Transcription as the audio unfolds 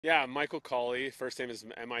Yeah, Michael Cauley. First name is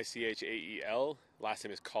Michael. Last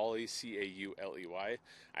name is Cauley, Cauley.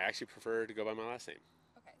 I actually prefer to go by my last name.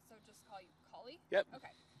 Okay, so just call you Cauley? Yep. Okay.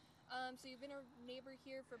 So you've been a neighbor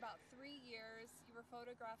here for about 3 years. You were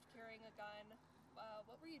photographed carrying a gun.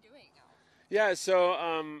 What were you doing out? Yeah,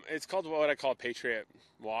 so it's called what I call a patriot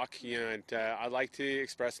walk. And I like to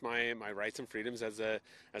express my rights and freedoms as an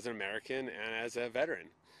American and as a veteran.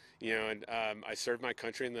 And I served my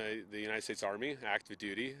country in the United States Army, active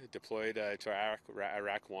duty, deployed to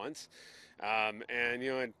Iraq once.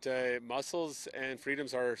 Muscles and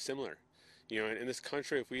freedoms are similar. In this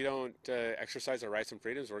country, if we don't exercise our rights and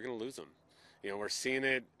freedoms, we're going to lose them. We're seeing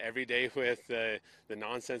it every day with the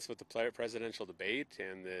nonsense with the presidential debate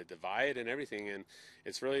and the divide and everything, and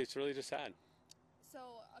it's really just sad. So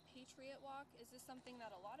a patriot walk, is this something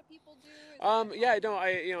that a lot of people do? Yeah, no,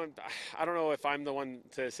 I don't know if I'm the one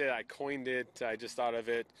to say that I coined it. I just thought of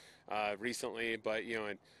it recently, but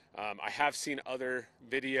I have seen other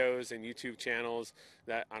videos and YouTube channels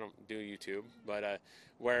that I don't do YouTube, but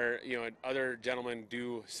where other gentlemen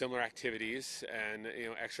do similar activities and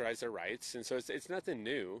exercise their rights, and so it's nothing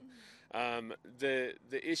new. The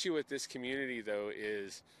issue with this community though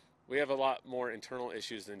is we have a lot more internal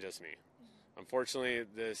issues than just me. Unfortunately,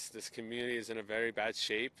 this community is in a very bad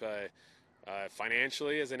shape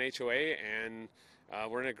financially as an HOA, and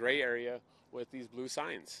we're in a gray area with these blue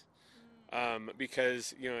signs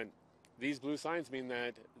because these blue signs mean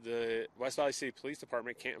that the West Valley City Police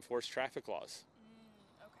Department can't enforce traffic laws.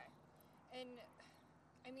 Okay. And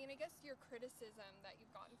I mean, I guess your criticism that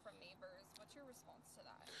you've gotten from neighbors, what's your response to that?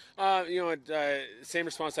 Same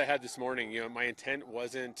response I had this morning. My intent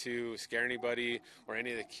wasn't to scare anybody or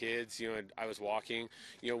any of the kids. I was walking.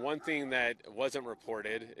 One thing that wasn't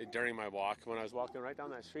reported during my walk, when I was walking right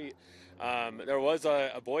down that street, there was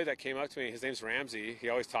a boy that came up to me. His name's Ramsey. He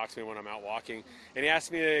always talks to me when I'm out walking, and he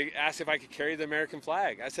asked if I could carry the American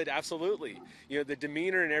flag. I said absolutely. The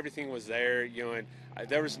demeanor and everything was there. And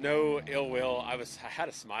there was no ill will. I had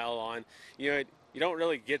a smile on. You don't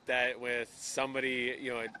really get that with somebody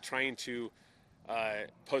trying to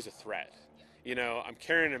pose a threat. I'm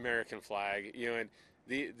carrying an American flag. And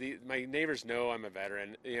my neighbors know I'm a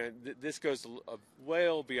veteran. This goes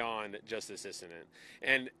well beyond just this incident.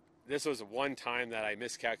 And this was one time that I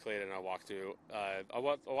miscalculated and I walked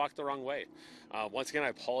the wrong way. Once again, I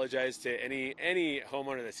apologize to any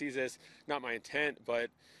homeowner that sees this. Not my intent, but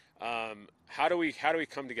how do we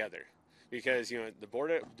come together? Because the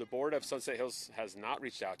board of Sunset Hills has not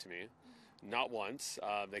reached out to me, not once.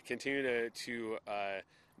 They continue to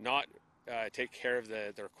not take care of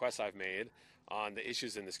the requests I've made on the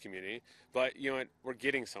issues in this community. But we're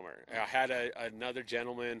getting somewhere. I had another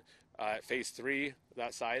gentleman, phase 3,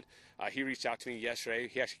 that side. He reached out to me yesterday.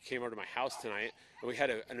 He actually came over to my house tonight, and we had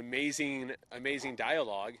an amazing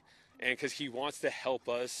dialogue. And because he wants to help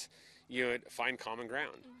us, find common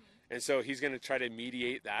ground. And so he's going to try to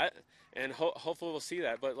mediate that, and hopefully we'll see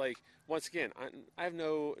that. But once again, I have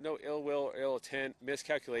no ill will or ill intent,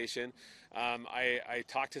 miscalculation. I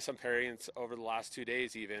talked to some parents over the last 2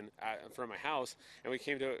 days, even from my house, and we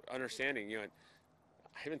came to understanding. I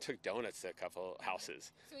even took donuts to a couple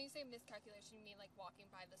houses. So when you say miscalculation, you mean like walking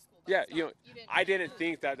by the school bus Yeah, stop? I didn't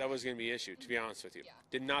think that was going to be an issue. To be honest with you, Yeah.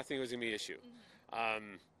 did not think it was going to be an issue.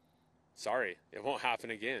 Sorry, it won't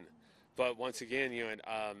happen again. But once again,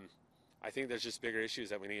 I think there's just bigger issues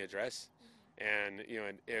that we need to address. And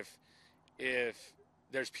if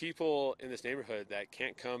there's people in this neighborhood that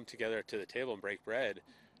can't come together to the table and break bread,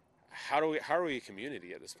 how are we a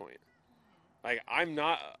community at this point? I'm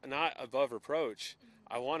not above reproach.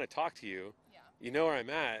 I want to talk to you. Yeah. You know where I'm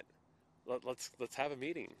at. Let's have a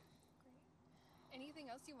meeting. Great. Anything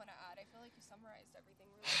else you want to add? I feel like you summarized everything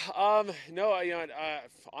really well. No,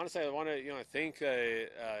 honestly, I want to thank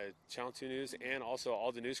Channel 2 News and also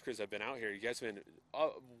all the news crews that have been out here. You guys have been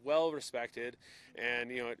well respected,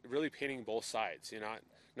 and really painting both sides.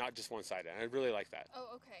 Not just one side. And I really like that.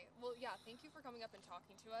 Oh, okay. Well, yeah, thank you for coming up and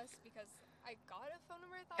talking to us, because I got a phone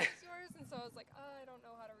number I thought was yours, and so I was like, I don't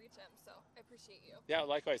know how to reach him, so I appreciate you. Yeah,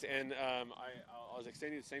 likewise. And I was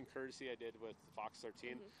extending the same courtesy I did with Fox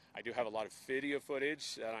 13. I do have a lot of video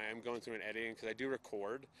footage that I am going through and editing, because I do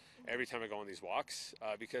record every time I go on these walks,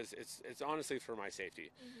 because it's honestly for my safety.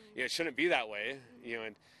 It shouldn't be that way,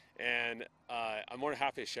 and I'm more than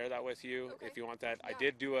happy to share that with you if you want that. Yeah. I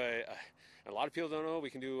did do a lot of people don't know, we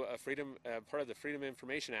can do a freedom, part of the Freedom of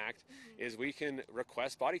Information Act is we can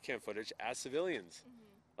request body cam footage as civilians.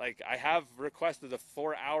 I have requested the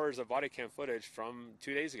 4 hours of body cam footage from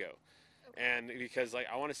 2 days ago. Okay. And because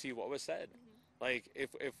I want to see what was said.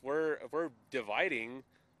 If we're dividing,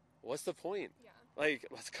 what's the point? Yeah.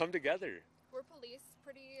 Let's come together. We're police.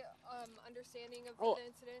 pretty understanding of Oh, the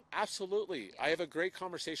incident? absolutely. Yeah. I have a great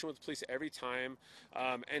conversation with the police every time.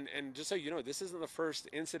 And just so you know, this isn't the first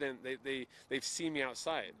incident they've seen me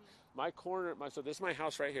outside. My corner, so this is my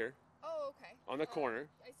house right here Oh, okay. on the corner.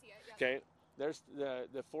 I see it. Yeah. Okay. There's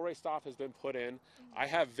the four-way stop has been put in. I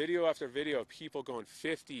have video after video of people going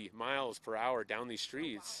 50 miles per hour down these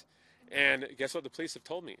streets. And guess what the police have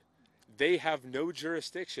told me? They have no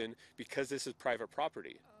jurisdiction because this is private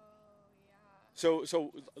property. Oh, yeah.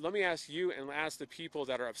 So let me ask you and ask the people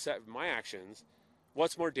that are upset with my actions,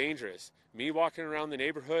 what's more dangerous? Me walking around the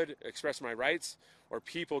neighborhood expressing my rights, or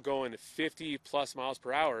people going 50 plus miles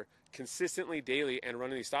per hour consistently daily and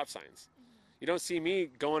running these stop signs? You don't see me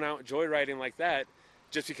going out joyriding like that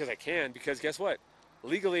just because I can, because guess what?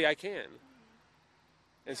 Legally I can.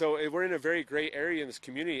 And so we're in a very gray area in this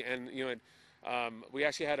community, and we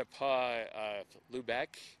actually had Lubeck,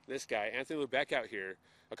 this guy, Anthony Lubeck, out here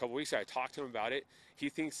a couple weeks ago. I talked to him about it. He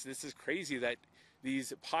thinks this is crazy that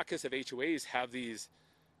these pockets of HOAs have these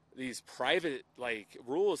private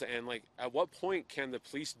rules, and at what point can the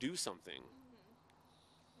police do something?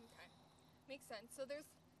 Okay, makes sense. So there's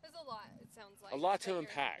a lot. It sounds like A lot to that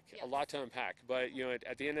unpack. yes. A lot to unpack. But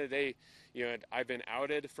at the end of the day, I've been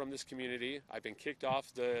outed from this community. I've been kicked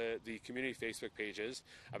off the community Facebook pages.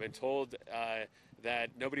 I've been told that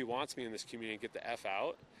nobody wants me in this community. Get the F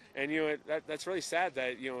out. And that's really sad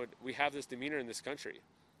that we have this demeanor in this country.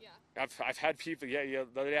 Yeah. I've had people. The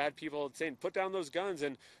other day I had people saying, "Put down those guns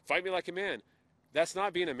and fight me like a man." That's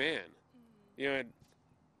not being a man.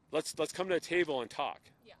 Let's come to a table and talk.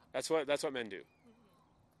 Yeah. That's what men do.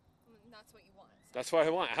 And that's what you want. So. That's what I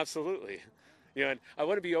want. Absolutely. And I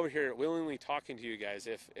wouldn't be over here willingly talking to you guys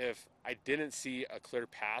if I didn't see a clear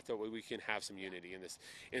path that we can have some unity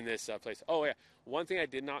in this place. Oh yeah, one thing I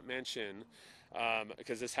did not mention,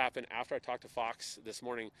 because this happened after I talked to Fox this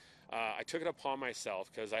morning. I took it upon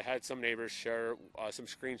myself because I had some neighbors share some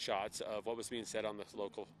screenshots of what was being said on the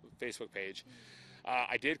local Facebook page.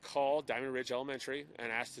 I did call Diamond Ridge Elementary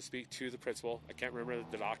and asked to speak to the principal. I can't remember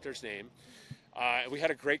the doctor's name. We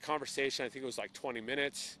had a great conversation. I think it was like 20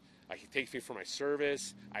 minutes. He takes me for my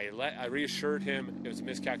service. I reassured him it was a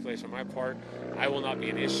miscalculation on my part. I will not be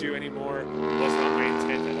an issue anymore. It was not my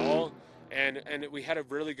intent at all. And we had a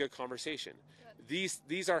really good conversation. Good.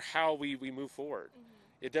 These are how we move forward.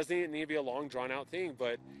 It doesn't even need to be a long, drawn-out thing,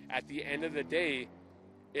 but at the end of the day,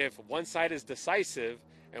 if one side is decisive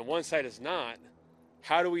and one side is not,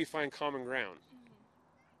 how do we find common ground?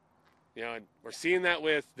 And we're seeing that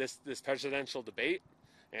with this presidential debate,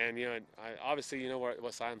 and obviously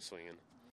what side I'm swinging.